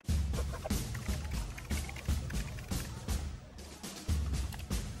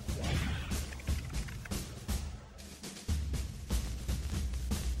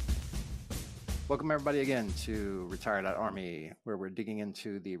Welcome everybody again to Retired.Army, where we're digging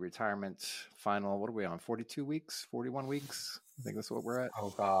into the retirement final, what are we on, 42 weeks, 41 weeks? I think that's what we're at. Oh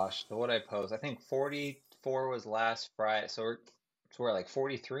gosh, what I post? I think 44 was last Friday, so we're like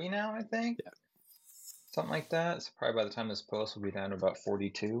 43 now, I think. Yeah. Something like that. So probably by the time this post will be down to about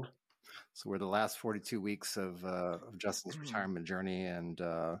 42. So we're the last 42 weeks of Justin's retirement journey, and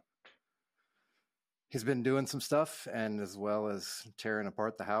he's been doing some stuff, and as well as tearing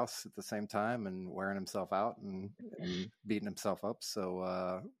apart the house at the same time and wearing himself out and beating himself up.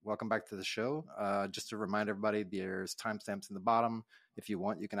 So welcome back to the show. Just to remind everybody, there's timestamps in the bottom. If you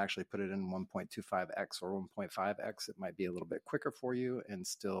want, you can actually put it in 1.25x or 1.5x. It might be a little bit quicker for you and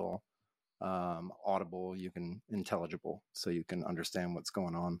still audible, intelligible, so you can understand what's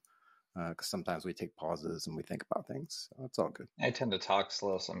going on. Because sometimes we take pauses and we think about things. So it's all good. I tend to talk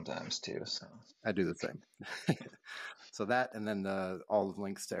slow sometimes too, so I do the same. So that, and then all the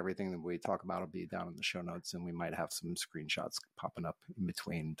links to everything that we talk about will be down in the show notes, and we might have some screenshots popping up in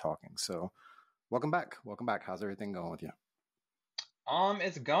between talking. So welcome back. How's everything going with you?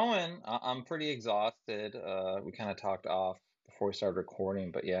 It's going. I'm pretty exhausted. We kind of talked off before we started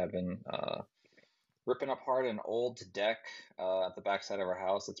recording, but yeah, I've been ripping apart an old deck at the backside of our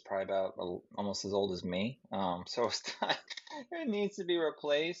house. It's probably about almost as old as me. So it's time, it needs to be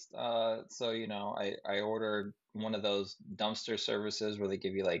replaced. So I ordered one of those dumpster services where they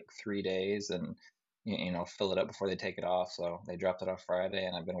give you like 3 days and fill it up before they take it off. So they dropped it off Friday,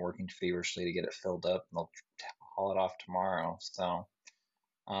 and I've been working feverishly to get it filled up, and they'll haul it off tomorrow. So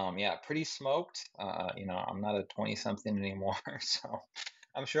yeah, pretty smoked. I'm not a 20-something anymore, so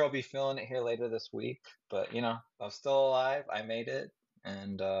I'm sure I'll be feeling it here later this week. But I'm still alive. I made it,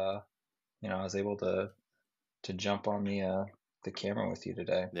 and I was able to jump on the camera with you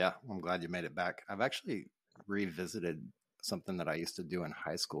today. Yeah, I'm glad you made it back. I've actually revisited something that I used to do in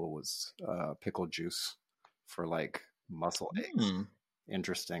high school, was pickle juice for like muscle aches.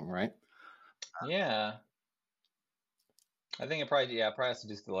 Interesting, right? Yeah. I think it probably has to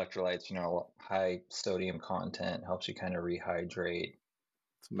do with the electrolytes, high sodium content helps you kind of rehydrate.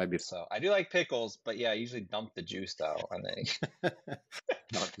 So maybe. So I do like pickles, but yeah, I usually dump the juice out, I think.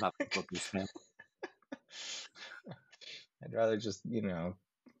 not the pickle juice fan. I'd rather just,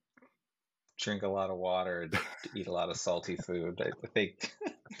 drink a lot of water and eat a lot of salty food. I think,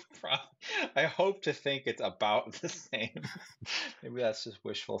 I hope to think it's about the same. Maybe that's just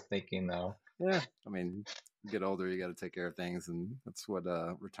wishful thinking, though. Yeah, I mean, you get older, you got to take care of things, and that's what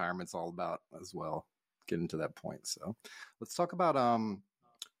retirement's all about as well. Getting to that point. So let's talk about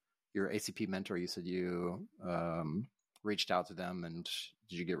your ACP mentor. You said you reached out to them, and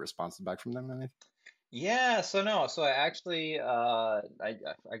did you get responses back from them? Anything? Yeah, so I actually I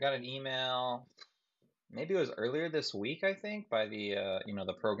got an email, maybe it was earlier this week, I think, by the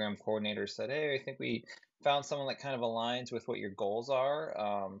the program coordinator said, "Hey, I think we found someone that kind of aligns with what your goals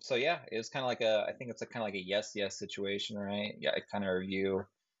are." So yeah, it was kind of like I think it's kind of like a yes situation, right? Yeah, I kind of review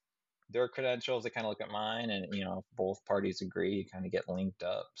their credentials, they kind of look at mine, and if both parties agree, you kind of get linked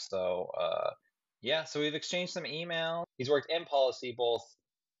up. So yeah, so we've exchanged some email. He's worked in policy both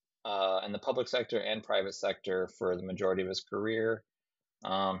in the public sector and private sector for the majority of his career.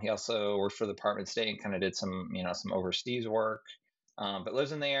 He also worked for the Department of State and kind of did some overseas work, but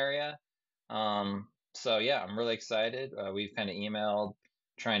lives in the area. So yeah, I'm really excited. We've kind of emailed,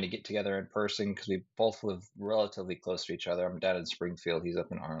 trying to get together in person because we both live relatively close to each other. I'm down in Springfield. He's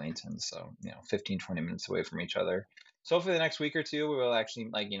up in Arlington. So, 15, 20 minutes away from each other. So hopefully the next week or two, we will actually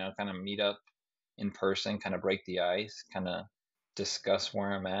kind of meet up in person, kind of break the ice, kind of discuss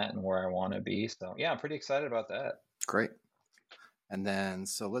where I'm at and where I want to be. So yeah, I'm pretty excited about that. Great. And then,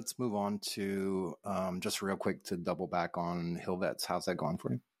 so let's move on to just real quick to double back on HillVets. How's that going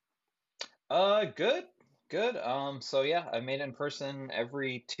for you? Good. So yeah, I made it in person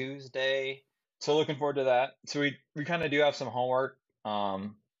every Tuesday. So looking forward to that. So we kind of do have some homework.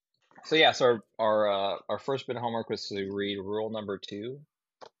 So yeah, so our first bit of homework was to read rule number 2.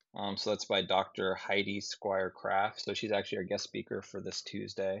 So that's by Dr. Heidi Squire Craft. So she's actually our guest speaker for this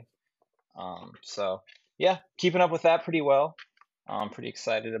Tuesday. So yeah, keeping up with that pretty well. I'm pretty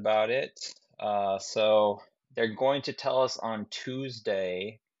excited about it. So they're going to tell us on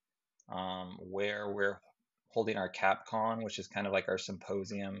Tuesday where we're holding our CapCon, which is kind of like our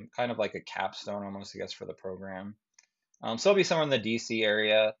symposium, kind of like a capstone almost, I guess, for the program. So it'll be somewhere in the DC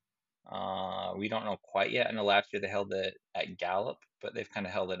area. We don't know quite yet. I know last year they held it at Gallup, but they've kind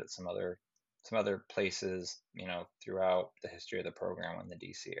of held it at some other places, throughout the history of the program in the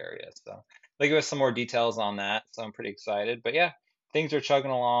DC area. So they'll give us some more details on that. So I'm pretty excited. But yeah, things are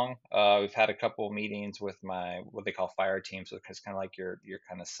chugging along. We've had a couple of meetings with my what they call fire team, so it's kind of like your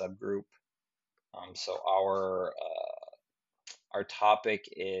kind of subgroup So our topic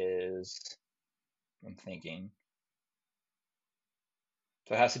is, I'm thinking,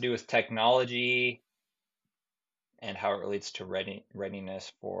 so it has to do with technology and how it relates to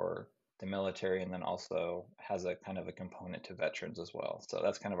readiness for the military, and then also has a kind of a component to veterans as well. So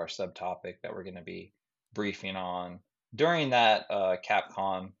that's kind of our subtopic that we're going to be briefing on during that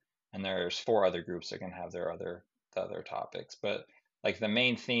CapCon. And there's four other groups that can have their other topics, but like the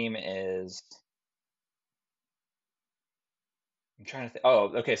main theme is, I'm trying to think.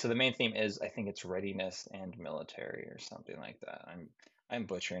 Oh, okay. So the main theme is, I think it's readiness and military or something like that. I'm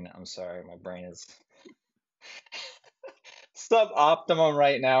butchering it. I'm sorry. My brain is suboptimum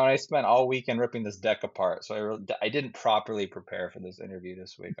right now, and I spent all weekend ripping this deck apart. So I didn't properly prepare for this interview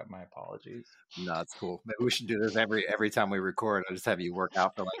this week. My apologies. No, it's cool. Maybe we should do this every time we record. I'll just have you work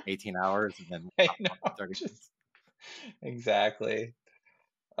out for like 18 hours and then I hop on know, for 30 just minutes. exactly.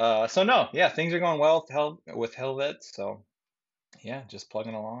 So no, yeah, things are going well with HillVets. So yeah, just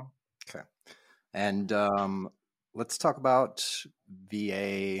plugging along. Okay. And let's talk about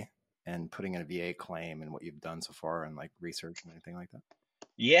VA and putting in a VA claim and what you've done so far and like research and anything like that.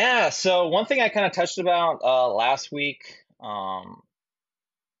 Yeah. So one thing I kind of touched about last week,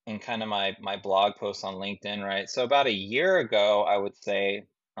 in kind of my blog post on LinkedIn, right? So about a year ago, I would say,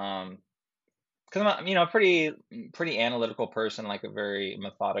 because I'm a, pretty analytical person, like a very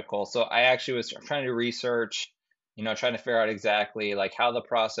methodical. So I actually was trying to research, trying to figure out exactly like how the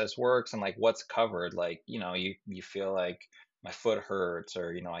process works and like what's covered. Like, you feel like my foot hurts,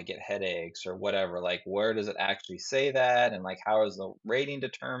 or I get headaches or whatever. Like, where does it actually say that? And like, how is the rating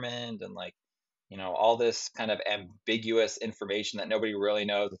determined? And like, all this kind of ambiguous information that nobody really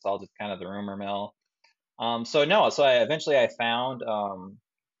knows. It's all just kind of the rumor mill. So no, so I found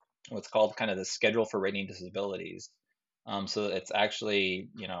what's called kind of the schedule for rating disabilities. So it's actually,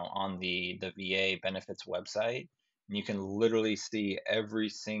 on the VA benefits website, and you can literally see every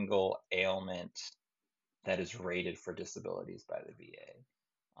single ailment that is rated for disabilities by the VA.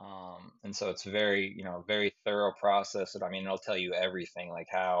 And so it's very, very thorough process. I mean, it'll tell you everything, like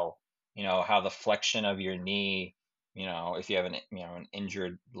how the flexion of your knee, if you have an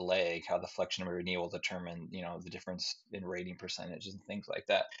injured leg, how the flexion of your knee will determine, the difference in rating percentages and things like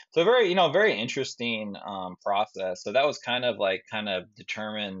that. So very, very interesting process. So that was kind of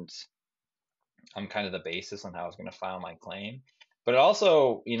determined kind of the basis on how I was going to file my claim. But it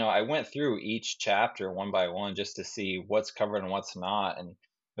also, I went through each chapter one by one just to see what's covered and what's not. And it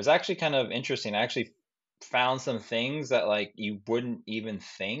was actually kind of interesting. I actually found some things that like you wouldn't even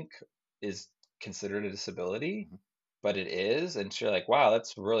think is considered a disability, Mhm. but it is. And so you're like, wow,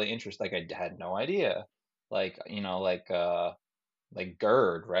 that's really interesting. Like I had no idea. Like, like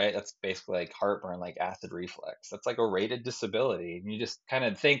GERD, right? That's basically like heartburn, like acid reflux. That's like a rated disability. And you just kind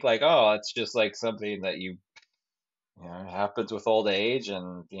of think like, oh, it's just like something that it happens with old age,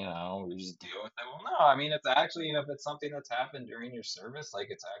 and we just deal with it. Well, no, I mean it's actually, if it's something that's happened during your service, like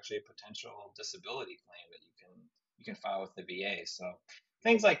it's actually a potential disability claim that you can file with the VA. So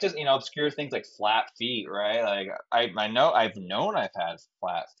things like just, obscure things like flat feet, right? Like I know I've known I've had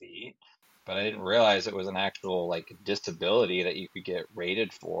flat feet, but I didn't realize it was an actual like disability that you could get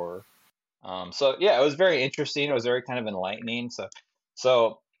rated for. So yeah, it was very interesting. It was very kind of enlightening.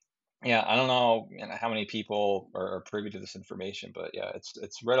 So yeah, I don't know, how many people are privy to this information, but yeah,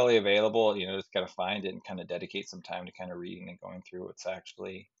 it's readily available. Just gotta find it and kind of dedicate some time to kind of reading and going through what's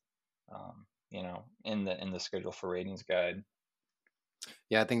actually, in the schedule for ratings guide.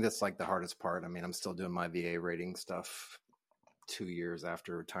 Yeah, I think that's like the hardest part. I mean, I'm still doing my VA rating stuff 2 years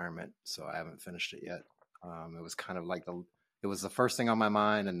after retirement, so I haven't finished it yet. It was kind of like it was the first thing on my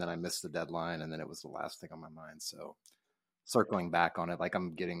mind, and then I missed the deadline, and then it was the last thing on my mind. So circling back on it, like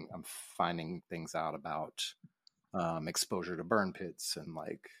I'm finding things out about exposure to burn pits and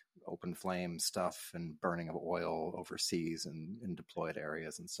like open flame stuff and burning of oil overseas and in deployed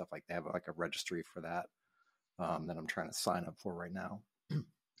areas and stuff. Like they have like a registry for that that I'm trying to sign up for right now.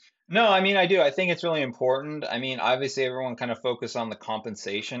 No, I mean, I do. I think it's really important. I mean, obviously, everyone kind of focus on the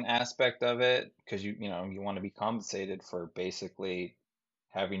compensation aspect of it because you want to be compensated for basically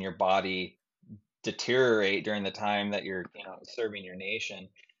having your body deteriorate during the time that you're, serving your nation.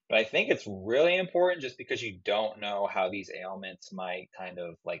 But I think it's really important just because you don't know how these ailments might kind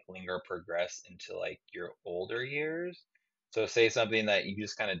of like linger, progress into like your older years. So say something that you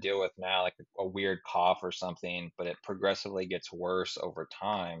just kind of deal with now, like a weird cough or something, but it progressively gets worse over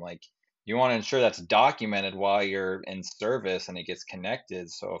time. Like you want to ensure that's documented while you're in service and it gets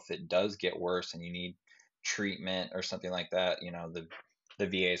connected. So if it does get worse and you need treatment or something like that, the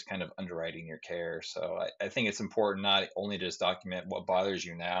VA is kind of underwriting your care. So I think it's important not only to just document what bothers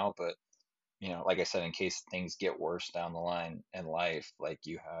you now, but like I said, in case things get worse down the line in life, like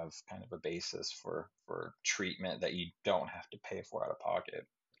you have kind of a basis for treatment that you don't have to pay for out of pocket.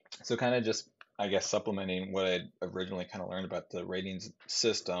 So kind of just, I guess, supplementing what I originally kind of learned about the ratings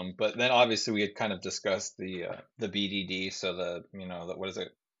system, but then obviously we had kind of discussed the BDD, so what is it?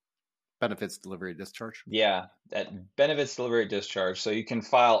 Benefits delivery discharge. Yeah, that benefits delivery discharge. So you can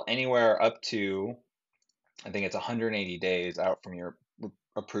file anywhere up to, I think it's 180 days out from your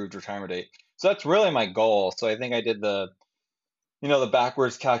approved retirement date. So that's really my goal. So I think I did the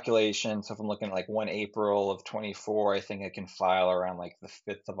backwards calculation. So if I'm looking at like 1 April of 24, I think I can file around like the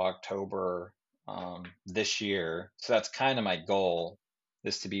 5th of October this year. So that's kind of my goal,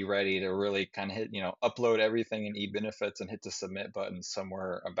 is to be ready to really kind of hit, upload everything in e-benefits and hit the submit button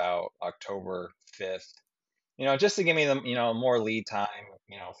somewhere about October 5th, just to give me more lead time,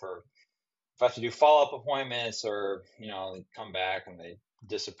 for if I have to do follow-up appointments, or they come back and they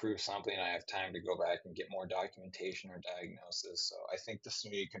disapprove something, I have time to go back and get more documentation or diagnosis. So I think the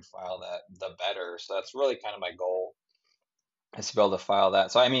sooner you can file that, the better. So that's really kind of my goal, is to be able to file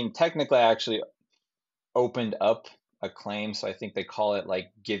that. So I mean, technically, I actually opened up a claim. So I think they call it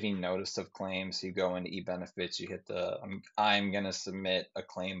like giving notice of claim. So you go into e-benefits, you hit the I'm going to submit a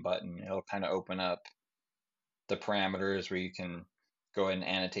claim button. It'll kind of open up the parameters where you can go ahead and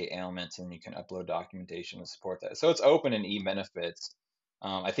annotate ailments, and you can upload documentation to support that. So it's open in e-benefits.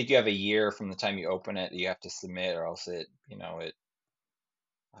 I think you have a year from the time you open it that you have to submit, or else I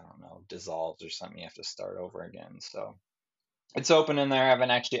don't know, dissolves or something. You have to start over again. So it's open in there. I haven't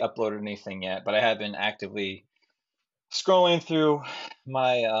actually uploaded anything yet, but I have been actively scrolling through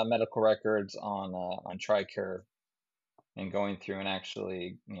my medical records on TRICARE, and going through and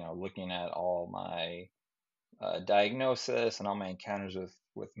actually, looking at all my diagnosis and all my encounters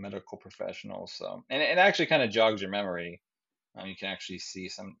with medical professionals. So, and it actually kind of jogs your memory. You can actually see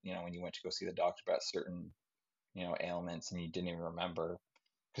some, when you went to go see the doctor about certain, ailments, and you didn't even remember.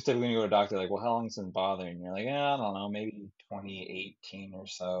 Because typically when you go to a doctor, like, well, how long has it been bothering you? You're like, yeah, I don't know, maybe 2018 or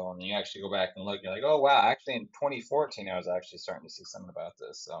so. And then you actually go back and look, you're like, oh, wow, actually in 2014, I was actually starting to see something about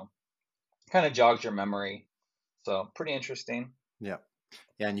this. So kind of jogs your memory. So pretty interesting. Yeah.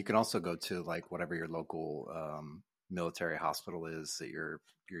 Yeah, and you can also go to like whatever your local military hospital is that you're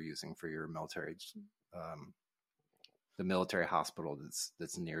using for your military, um, the military hospital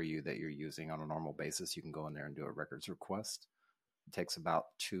that's near you that you're using on a normal basis. You can go in there and do a records request. It takes about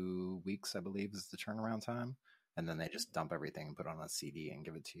 2 weeks, I believe, is the turnaround time, and then they just dump everything and put it on a CD and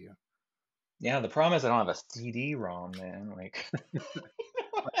give it to you. Yeah, the problem is I don't have a CD-ROM, man. Like,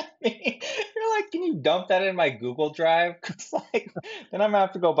 what I mean? You're like, can you dump that in my Google Drive? 'Cause like, then I'm gonna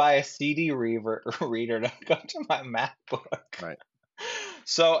have to go buy a CD reader to go to my MacBook. Right.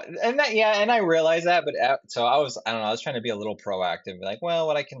 So, and that, yeah, and I realize that, but so I don't know, I was trying to be a little proactive, be like, well,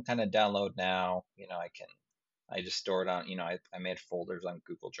 what I can kind of download now, I just store it on, I made folders on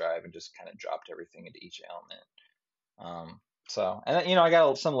Google Drive and just kind of dropped everything into each element. So, and then, I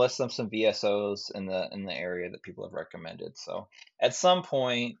got some lists of some VSOs in the area that people have recommended. So at some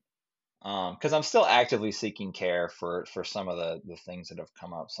point, because I'm still actively seeking care for some of the things that have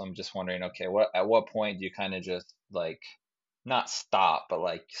come up. So I'm just wondering, okay, at what point do you kind of just like not stop, but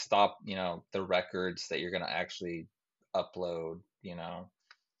like stop, the records that you're gonna actually upload,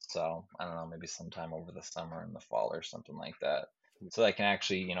 So I don't know, maybe sometime over the summer and the fall or something like that. So I can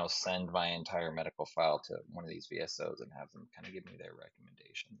actually, send my entire medical file to one of these VSOs and have them kind of give me their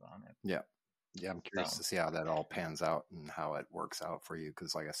recommendations on it. Yeah. Yeah, I'm curious So to see how that all pans out and how it works out for you.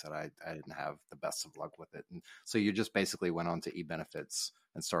 Because, like I said, I didn't have the best of luck with it. And so you just basically went on to eBenefits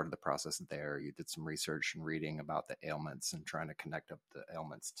and started the process there. You did some research and reading about the ailments and trying to connect up the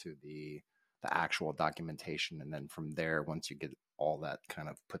ailments to the actual documentation. And then from there, once you get all that kind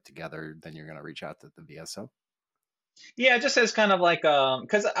of put together, then you're going to reach out to the VSO. yeah, just as kind of like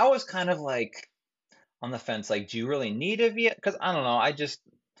because I was kind of like on the fence, like, do you really need a V? Because I don't know,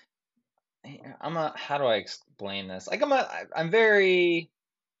 how do I explain this? Like I'm very,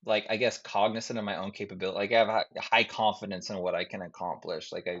 like, I guess, cognizant of my own capability. Like I have high confidence in what I can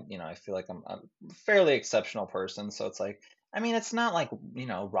accomplish. Like I feel like I'm a fairly exceptional person. So it's like, I mean, it's not like,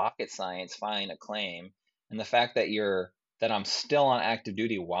 rocket science filing a claim. And the fact that I'm still on active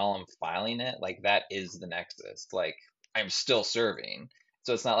duty while I'm filing it, like that is the nexus. Like I'm still serving.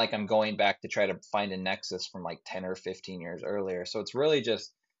 So it's not like I'm going back to try to find a nexus from like 10 or 15 years earlier. So it's really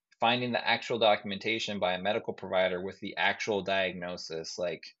just finding the actual documentation by a medical provider with the actual diagnosis.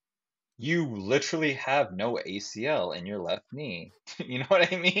 Like, you literally have no ACL in your left knee. You know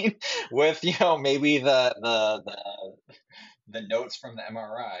what I mean? With, maybe the notes from the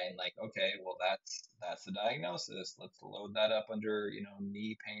MRI and like, okay, well that's the diagnosis. Let's load that up under,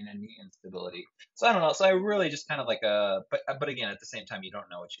 knee pain and knee instability. So I don't know. So I really just kind of like but again, at the same time, you don't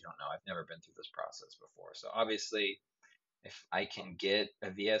know what you don't know. I've never been through this process before. So obviously if I can get a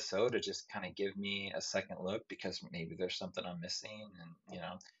VSO to just kind of give me a second look because maybe there's something I'm missing, and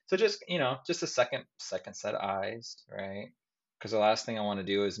so just a second set of eyes, right? Because the last thing I want to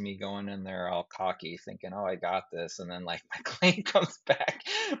do is me going in there all cocky thinking, oh, I got this, and then like my claim comes back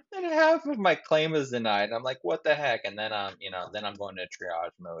and half of my claim is denied. And I'm like, what the heck? And then then I'm going to triage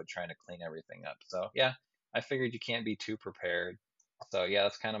mode trying to clean everything up. So yeah, I figured you can't be too prepared. So yeah,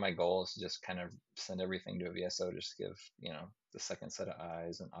 that's kind of my goal, is to just kind of send everything to a VSO, just give, the second set of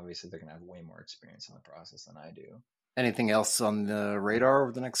eyes. And obviously they're gonna have way more experience in the process than I do. Anything else on the radar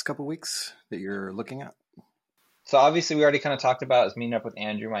over the next couple of weeks that you're looking at? So obviously we already kind of talked about is meeting up with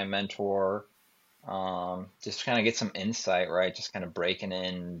Andrew, my mentor, just kind of get some insight, right? Just kind of breaking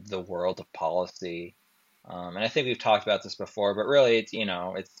in the world of policy. And I think we've talked about this before, but really it's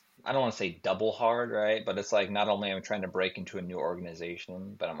I don't want to say double hard, right? But it's like not only am I trying to break into a new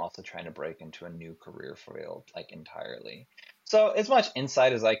organization, but I'm also trying to break into a new career field, like entirely. So as much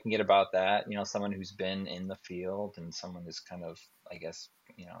insight as I can get about that, someone who's been in the field and someone who's kind of, I guess,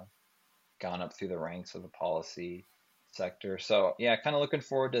 gone up through the ranks of the policy sector. So yeah, kind of looking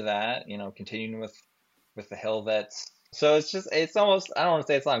forward to that, continuing with the HillVets. So it's almost, I don't want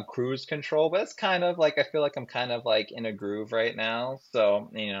to say it's on cruise control, but it's kind of like, I feel like I'm kind of like in a groove right now. So,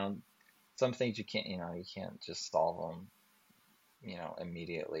 some things you can't just solve them,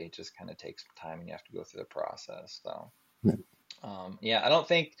 immediately. It just kind of takes time and you have to go through the process. So, yeah, I don't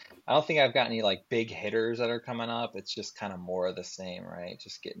think I've got any like big hitters that are coming up. It's just kind of more of the same, right?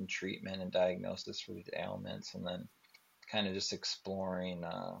 Just getting treatment and diagnosis for these ailments, and then kind of just exploring,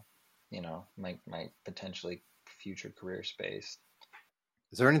 my potentially future career space.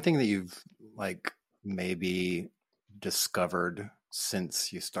 Is there anything that you've like maybe discovered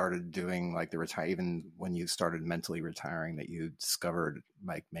since you started doing like the retire, even when you started mentally retiring, that you discovered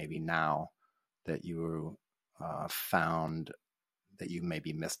like maybe now that you found that you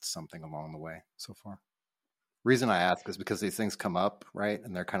maybe missed something along the way so far? Reason I ask is because these things come up, right?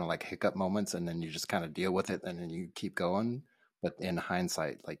 And they're kind of like hiccup moments, and then you just kind of deal with it and then you keep going. But in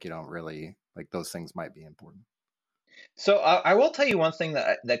hindsight, like you don't really like those things might be important. So I will tell you one thing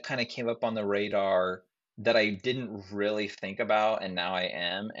that kind of came up on the radar that I didn't really think about, and now I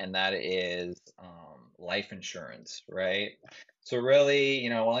am, and that is life insurance, right? So really,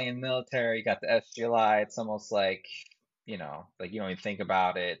 while you're in the military, you got the SGLI. It's almost like you don't even think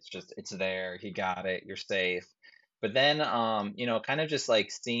about it. It's there. You got it. You're safe. But then, kind of just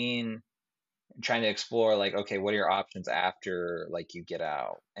like trying to explore like, okay, what are your options after like you get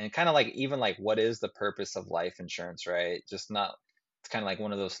out, and kind of like even like what is the purpose of life insurance, right? Just not, it's kind of like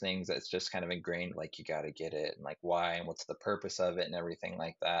one of those things that's just kind of ingrained, like you got to get it, and like why, and what's the purpose of it, and everything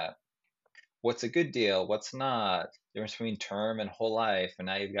like that. What's a good deal, what's not, difference between term and whole life, and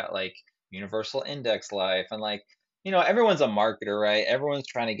now you've got like universal index life, and like, everyone's a marketer, right? Everyone's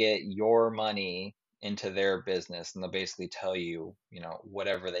trying to get your money into their business, and they'll basically tell you,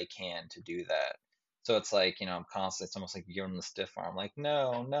 whatever they can to do that. So it's like, I'm constantly, it's almost like giving them the stiff arm, like,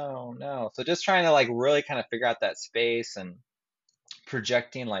 no, no, no. So just trying to like really kind of figure out that space and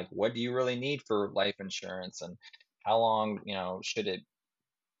projecting like, what do you really need for life insurance, and how long,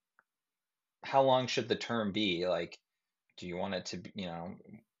 how long should the term be? Like, do you want it to be,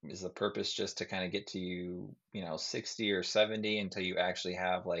 is the purpose just to kind of get to 60 or 70 until you actually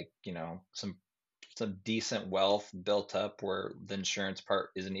have like, some decent wealth built up where the insurance part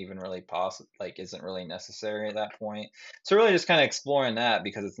isn't even really possible, like isn't really necessary at that point. So really just kind of exploring that,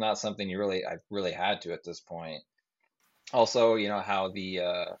 because it's not something I've really had to at this point. Also, how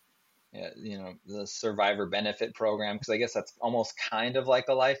the survivor benefit program, because I guess that's almost kind of like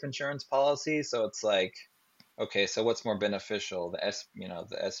a life insurance policy. So it's like, okay, so what's more beneficial, the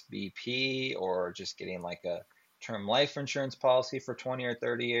SBP, or just getting like a term life insurance policy for 20 or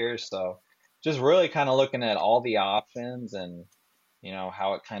 30 years? So just really kind of looking at all the options, and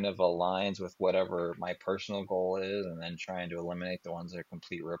how it kind of aligns with whatever my personal goal is, and then trying to eliminate the ones that are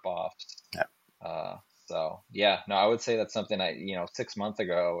complete ripoffs. Yeah. Uh, so yeah, no, I would say that's something 6 months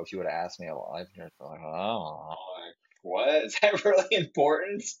ago, if you would have asked me a life insurance, I'm like, oh, like, what is that really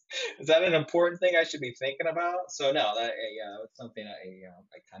important? Is that an important thing I should be thinking about? So no, yeah, it's something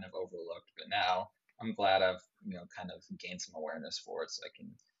I kind of overlooked, but now I'm glad I've kind of gained some awareness for it, so I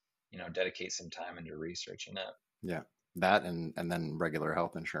can dedicate some time into researching it. Yeah. That and then regular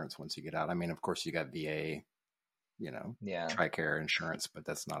health insurance once you get out. I mean, of course you got VA, Yeah. TRICARE insurance, but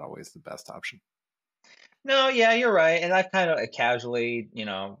that's not always the best option. No, yeah, you're right. And I've kind of casually,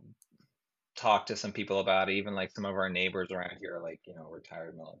 talked to some people about it, even like some of our neighbors around here are like,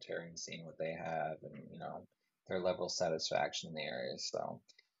 retired military and seeing what they have and, their level of satisfaction in the area. So,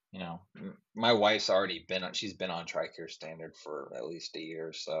 my wife's already she's been on TRICARE standard for at least a year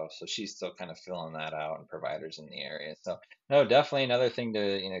or so. So she's still kind of filling that out and providers in the area. So, no, definitely another thing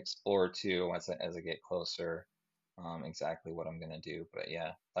to, explore too as I get closer, exactly what I'm going to do. But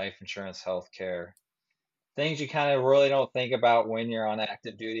yeah, life insurance, healthcare, things you kind of really don't think about when you're on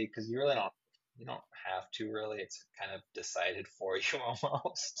active duty because you don't have to really. It's kind of decided for you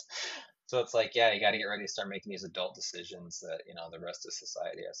almost. So it's like, yeah, you got to get ready to start making these adult decisions that, the rest of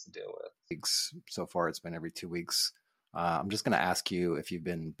society has to deal with. Weeks so far, it's been every 2 weeks. I'm just going to ask you if you've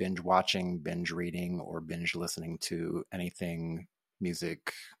been binge watching, binge reading, or binge listening to anything,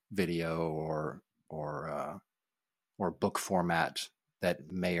 music, video, or book format that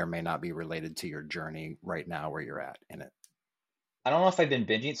may or may not be related to your journey right now where you're at in it. I don't know if I've been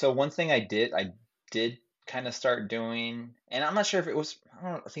binging. So one thing I did kind of start doing, and I'm not sure if it was,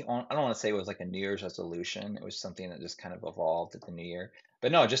 I don't want to say it was like a New Year's resolution. It was something that just kind of evolved at the new year.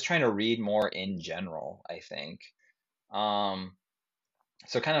 But no, just trying to read more in general, I think. Um,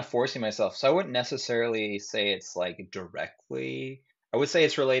 so kind of forcing myself. So I wouldn't necessarily say it's like directly, I would say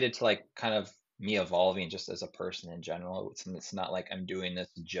it's related to like kind of me evolving just as a person in general. It's not like I'm doing this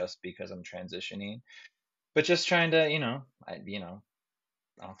just because I'm transitioning, but just trying to, I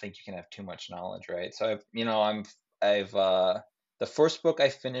don't think you can have too much knowledge, right? So I've the first book I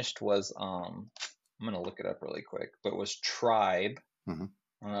finished was I'm gonna look it up really quick, but it was Tribe. Mm-hmm.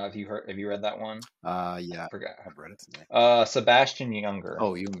 Have you read that one? Yeah, Forgot. I've read it today. Sebastian Younger.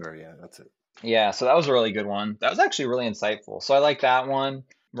 Oh, Junger, yeah, that's it. Yeah, so that was a really good one. That was actually really insightful. So I like that one.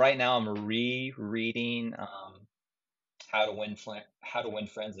 Right now I'm rereading How to Win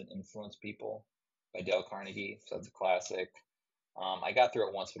Friends and Influence People by Dale Carnegie. So that's a classic. I got through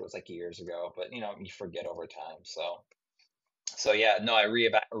it once, but it was like years ago. But you forget over time. So yeah, no, I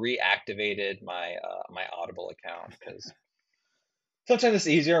reactivated my Audible account because sometimes it's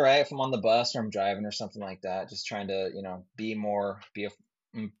easier, right? If I'm on the bus or I'm driving or something like that, just trying to be more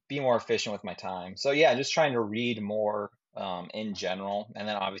efficient with my time. So yeah, just trying to read more in general, and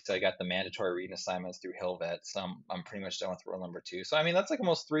then obviously I got the mandatory reading assignments through HillVets. So I'm pretty much done with rule number 2. So I mean that's like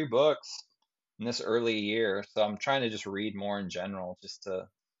almost 3 books in this early year. So I'm trying to just read more in general, just to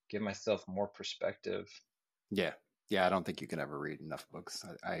give myself more perspective. Yeah, yeah. I don't think you can ever read enough books.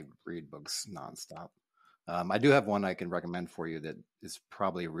 I read books nonstop. I do have one I can recommend for you that is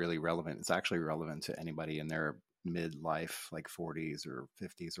probably really relevant. It's actually relevant to anybody in their midlife, like 40s or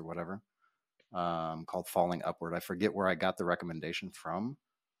 50s or whatever. Called Falling Upward. I forget where I got the recommendation from,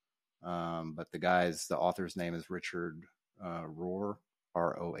 but the author's name is Richard Rohr,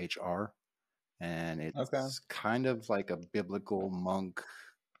 Rohr, and Okay. it's kind of like a biblical monk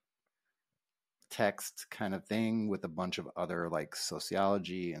text kind of thing with a bunch of other like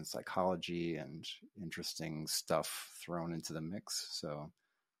sociology and psychology and interesting stuff thrown into the mix. So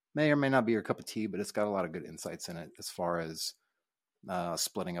may or may not be your cup of tea, but it's got a lot of good insights in it as far as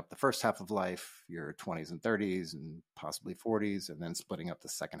splitting up the first half of life, your 20s and 30s and possibly 40s, and then splitting up the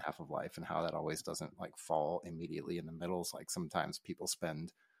second half of life and how that always doesn't like fall immediately in the middle. It's like sometimes people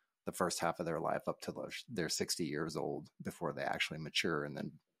spend the first half of their life up to they're 60 years old before they actually mature and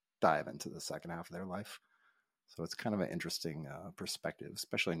then dive into the second half of their life. So it's kind of an interesting perspective,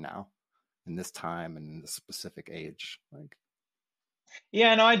 especially now in this time and in this specific age. Like,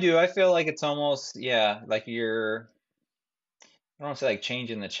 Yeah, no, I do. I feel like it's almost, yeah, like I don't want to say like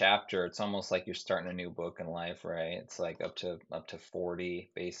changing the chapter. It's almost like you're starting a new book in life, right? It's like up to 40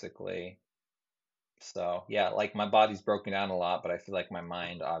 basically. So, yeah, like my body's broken down a lot, but I feel like my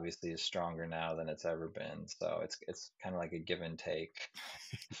mind obviously is stronger now than it's ever been. So, it's kind of like a give and take.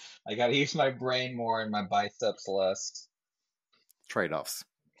 I got to use my brain more and my biceps less. trade-offs.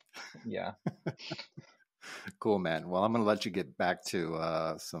 Yeah. Cool, man. Well, I'm going to let you get back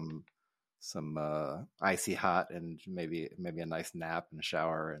to some icy hot and maybe a nice nap and a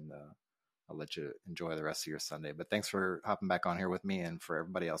shower, and I'll let you enjoy the rest of your Sunday. But thanks for hopping back on here with me, and for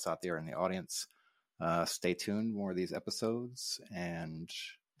everybody else out there in the audience, stay tuned, more of these episodes, and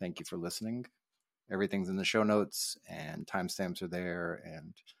thank you for listening. Everything's in the show notes and timestamps are there.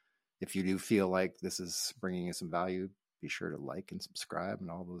 And if you do feel like this is bringing you some value, be sure to like and subscribe and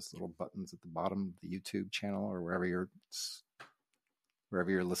all those little buttons at the bottom of the YouTube channel or wherever you're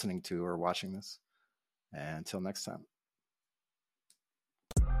listening to or watching this. And until next time.